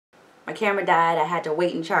My camera died. I had to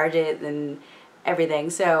wait and charge it and everything.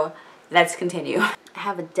 So let's continue. I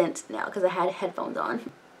have a dent now because I had headphones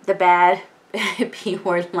on. The bad P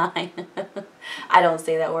word line. I don't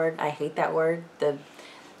say that word. I hate that word.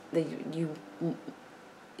 You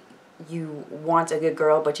want a good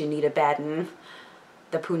girl, but you need a bad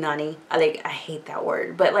the punani. I hate that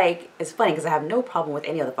word. But like, it's funny because I have no problem with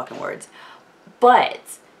any other fucking words.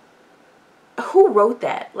 But who wrote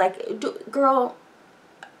that? Like, girl,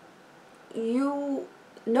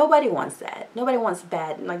 nobody wants that. Nobody wants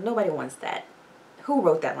bad. Like, nobody wants that. Who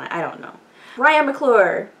wrote that line? I don't know. Ryan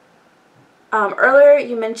McClure. Earlier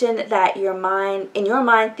you mentioned that in your mind,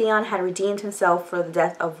 Theon had redeemed himself for the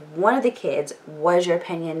death of one of the kids. What is your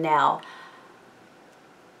opinion now?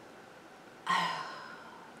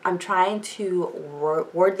 I'm trying to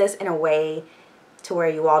word this in a way to where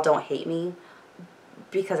you all don't hate me,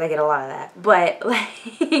 because I get a lot of that. But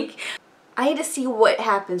like, I need to see what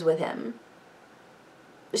happens with him.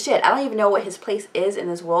 Shit, I don't even know what his place is in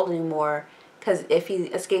this world anymore. Because if he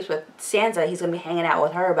escapes with Sansa, he's going to be hanging out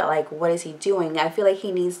with her. But, like, what is he doing? I feel like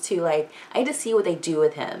he needs to, like... I need to see what they do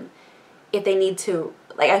with him. If they need to...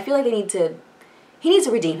 Like, I feel like they need to... He needs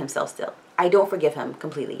to redeem himself still. I don't forgive him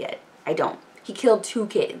completely yet. I don't. He killed 2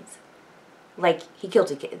 kids. Like, he killed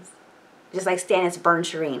 2 kids. Just like Stannis burned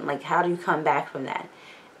Shireen. Like, how do you come back from that?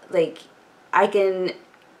 Like, I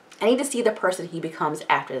need to see the person he becomes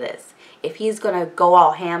after this. If he's gonna go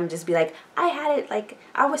all ham, just be like, I had it, like,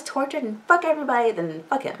 I was tortured and fuck everybody, then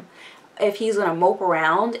fuck him. If he's gonna mope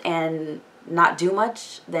around and not do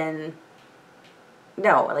much, then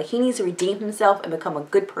no. Like, he needs to redeem himself and become a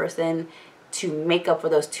good person to make up for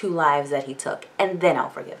those 2 lives that he took. And then I'll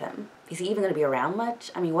forgive him. Is he even gonna be around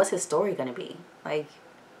much? I mean, what's his story gonna be? Like,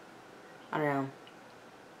 I don't know.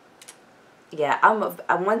 Yeah,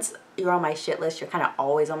 once you're on my shit list, you're kind of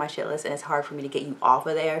always on my shit list, and it's hard for me to get you off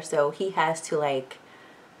of there. So he has to, like,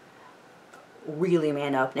 really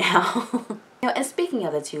man up now. And speaking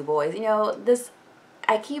of the 2 boys, this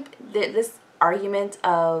argument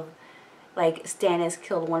of, like, Stannis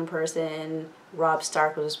killed 1 person, Robb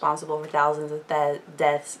Stark was responsible for thousands of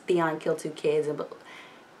deaths, Theon killed 2 kids, and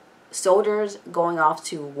soldiers going off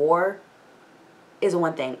to war is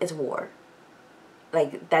one thing. It's war.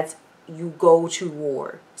 Like, that's... You go to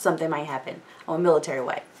war. Something might happen. On a military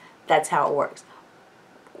way. That's how it works.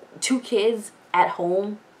 2 kids at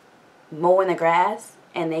home mowing the grass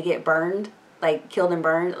and they get burned, like killed and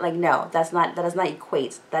burned. Like, no, that does not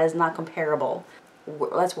equate. That is not comparable.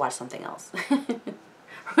 Let's watch something else. We're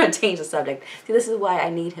going to change the subject. See, this is why I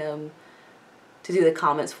need him to do the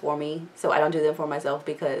comments for me, so I don't do them for myself,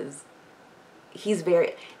 because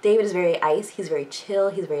David is very ice. He's very chill.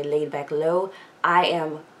 He's very laid back low. I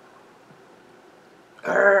am...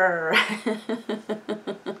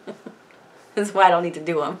 This is why I don't need to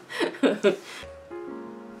do them.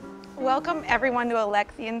 Welcome everyone to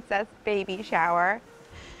Alexi and Seth's baby shower.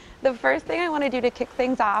 The first thing I want to do to kick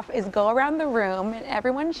things off is go around the room and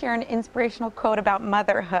everyone share an inspirational quote about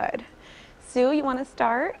motherhood. Sue, you want to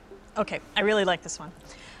start? Okay, I really like this one.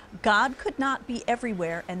 God could not be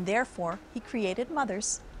everywhere, and therefore he created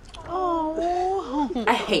mothers. Oh.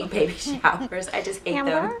 I hate baby showers. I just hate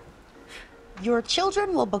them. Your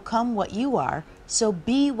children will become what you are, so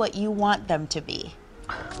be what you want them to be.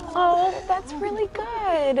 Oh, that's really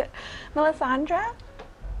good. Melisandre?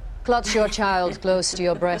 Clutch your child close to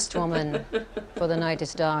your breast, woman, for the night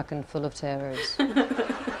is dark and full of terrors.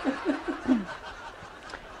 I'm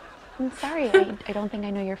sorry, I don't think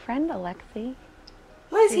I know your friend, Alexi.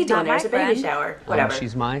 What is he doing? There's a baby shower. Whatever.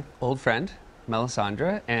 She's my old friend,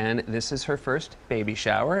 Melisandre, and this is her first baby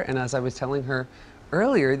shower. And as I was telling her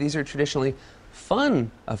earlier, these are traditionally fun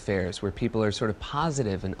affairs where people are sort of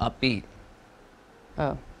positive and upbeat.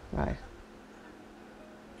 Oh, right.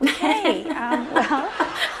 Okay, well,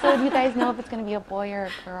 so do you guys know if it's going to be a boy or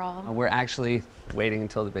a girl? We're actually waiting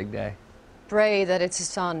until the big day. Pray that it's a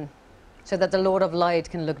son, so that the Lord of Light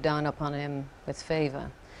can look down upon him with favor.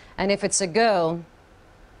 And if it's a girl,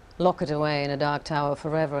 lock it away in a dark tower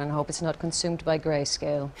forever and hope it's not consumed by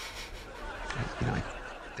grayscale. I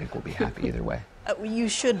think we'll be happy either way. You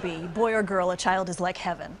should be. Boy or girl, a child is like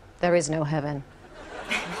heaven. There is no heaven.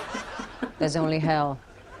 There's only hell.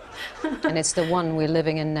 And it's the one we're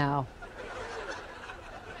living in now.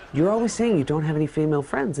 You're always saying you don't have any female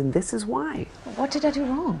friends, and this is why. What did I do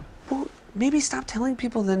wrong? Well, maybe stop telling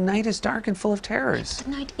people the night is dark and full of terrors. The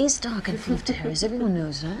night is dark and full of terrors. Everyone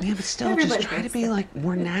knows that. Yeah, but still, just try to be, like,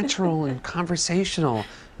 more natural and conversational.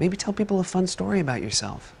 Maybe tell people a fun story about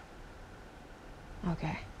yourself.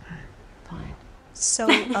 Okay. Fine. So,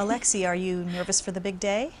 Alexi, are you nervous for the big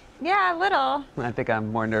day? Yeah, a little. I think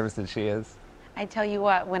I'm more nervous than she is. I tell you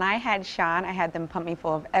what, when I had Sean, I had them pump me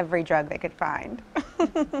full of every drug they could find.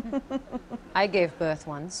 I gave birth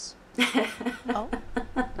once. Oh.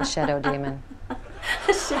 A shadow demon.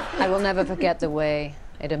 I will never forget the way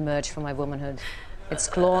it emerged from my womanhood. Its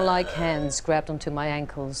claw-like hands grabbed onto my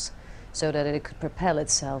ankles so that it could propel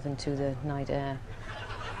itself into the night air.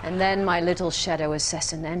 And then my little shadow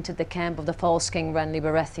assassin entered the camp of the false King Renly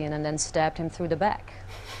Baratheon and then stabbed him through the back.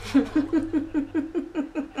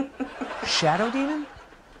 Shadow demon?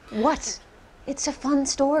 What? It's a fun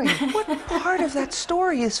story. What part of that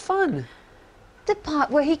story is fun? The part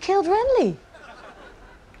where he killed Renly.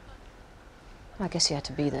 I guess he had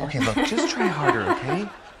to be there. Okay, look, just try harder, okay?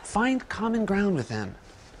 Find common ground with them.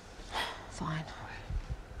 Fine.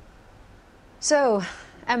 So,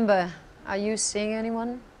 Ember, are you seeing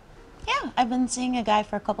anyone? Yeah, I've been seeing a guy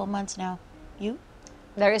for a couple months now. You?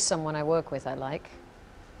 There is someone I work with I like.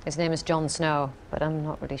 His name is Jon Snow, but I'm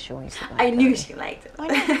not really sure he's the guy. I knew she liked it. Why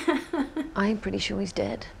not? I'm pretty sure he's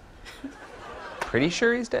dead. Pretty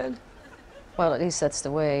sure he's dead? Well, at least that's the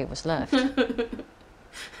way it was left.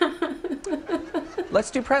 Let's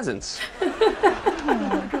do presents.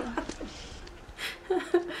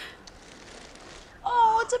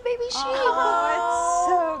 Oh, it's a baby sheep.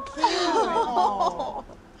 Oh, it's so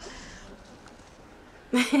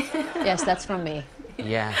cute. Yes, that's from me.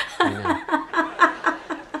 Yeah, I know.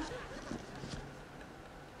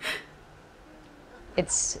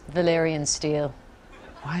 It's Valyrian steel.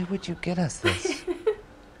 Why would you get us this?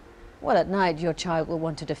 Well, at night, your child will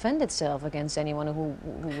want to defend itself against anyone who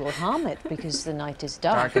will harm it, because the night is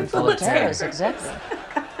dark and full of terrors. Exactly.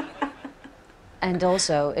 And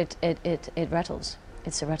also, it rattles.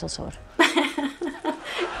 It's a rattle sword.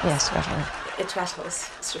 Yes, rattle. It rattles.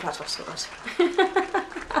 It's a rattle sword.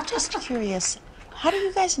 Just curious, how do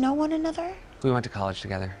you guys know one another? We went to college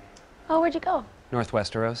together. Oh, where'd you go? North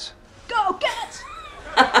Westeros. Go, get it!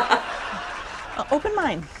 Open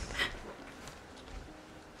mine.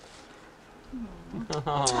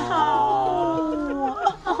 Oh,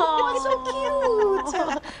 so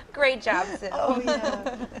cute. Great job, Sue. Oh,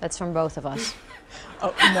 yeah. That's from both of us.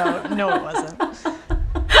 Oh, no, it wasn't.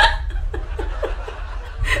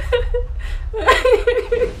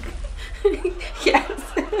 Yes.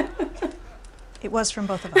 It was from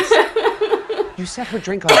both of us. You set her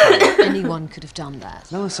drink on fire. Anyone could have done that.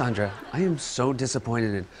 Melisandre, I am so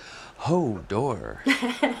disappointed in Hodor.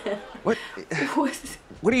 What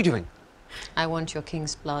are you doing? I want your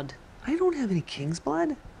king's blood. I don't have any king's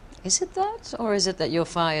blood. Is it that? Or is it that your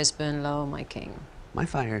fires burn low, my king? My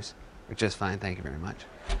fires are just fine, thank you very much.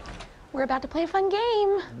 We're about to play a fun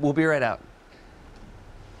game. We'll be right out.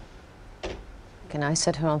 Can I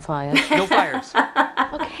set her on fire? No fires.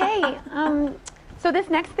 Okay, so this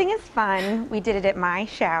next thing is fun. We did it at my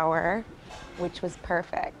shower, which was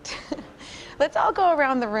perfect. Let's all go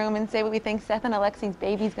around the room and say what we think Seth and Alexi's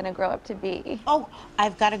baby's gonna grow up to be. Oh,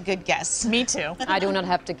 I've got a good guess. Me too. I do not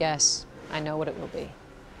have to guess. I know what it will be.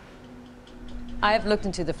 I have looked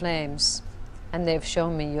into the flames, and they've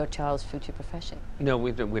shown me your child's future profession. No,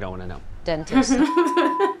 we don't want to know. Dentist.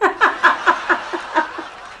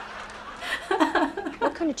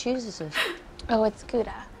 What kind of cheese is this? Oh, it's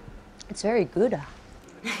Gouda. It's very good.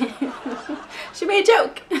 She made a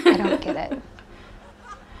joke. I don't get it.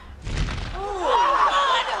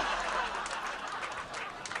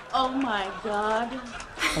 Oh my God.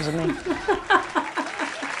 Was it me?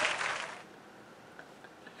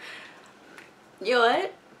 You know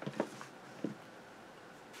what?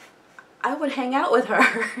 I would hang out with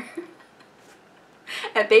her.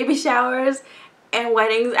 At baby showers and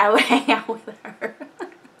weddings, I would hang out with her.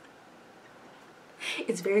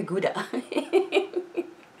 It's very good.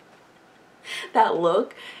 That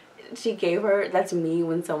look she gave her, that's me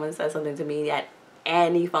when someone says something to me at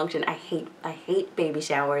any function. I hate baby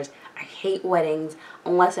showers. I hate weddings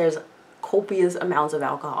unless there's copious amounts of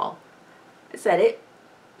alcohol. I said it.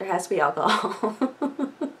 There has to be alcohol.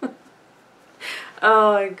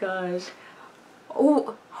 Oh my gosh.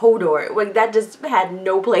 Oh, Hodor. Like, that just had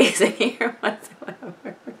no place in here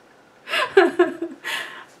whatsoever.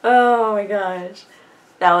 Oh my gosh.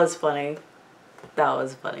 That was funny. That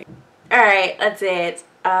was funny. Alright, that's it.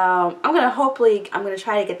 I'm gonna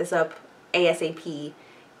try to get this up ASAP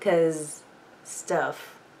because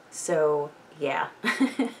stuff. So yeah.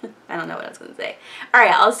 I don't know what I was gonna say.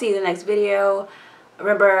 Alright, I'll see you in the next video.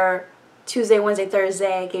 Remember, Tuesday, Wednesday,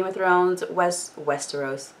 Thursday, Game of Thrones,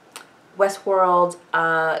 Westeros. Westworld,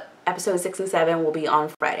 episode 6 and 7 will be on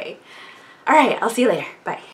Friday. Alright, I'll see you later. Bye.